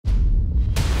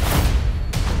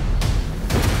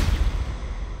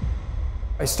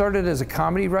I started as a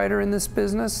comedy writer in this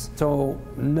business, so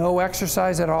no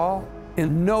exercise at all.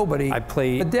 And nobody, I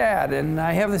play a dad, and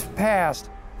I have this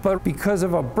past. But because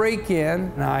of a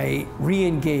break-in, I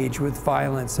re-engage with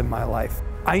violence in my life.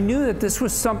 I knew that this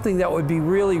was something that would be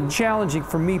really challenging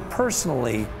for me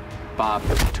personally. Bob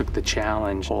took the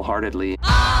challenge wholeheartedly.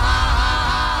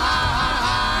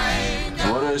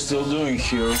 What are you still doing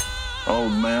here,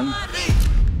 old man?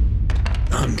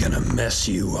 I'm gonna mess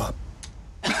you up.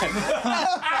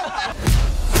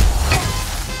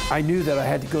 I knew that I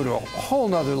had to go to a whole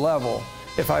nother level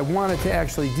if I wanted to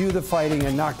actually do the fighting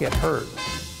and not get hurt.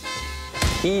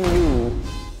 He knew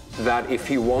that if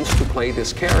he wants to play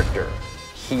this character,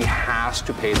 he has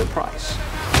to pay the price.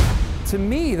 To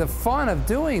me, the fun of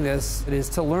doing this is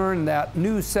to learn that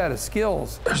new set of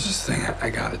skills. There's this thing I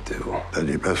gotta do. Then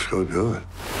you best go do it.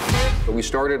 We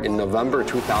started in November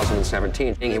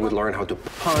 2017. He would learn how to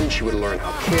punch, he would learn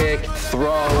how to kick,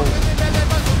 throw,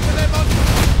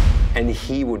 and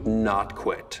he would not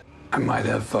quit. I might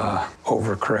have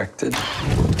overcorrected.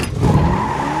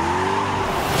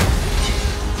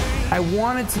 I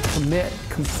wanted to commit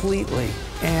completely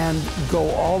and go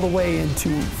all the way into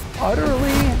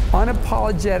utterly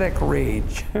unapologetic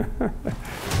rage.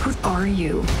 Who are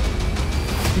you?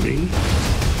 Me?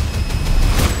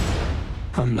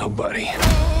 I'm nobody.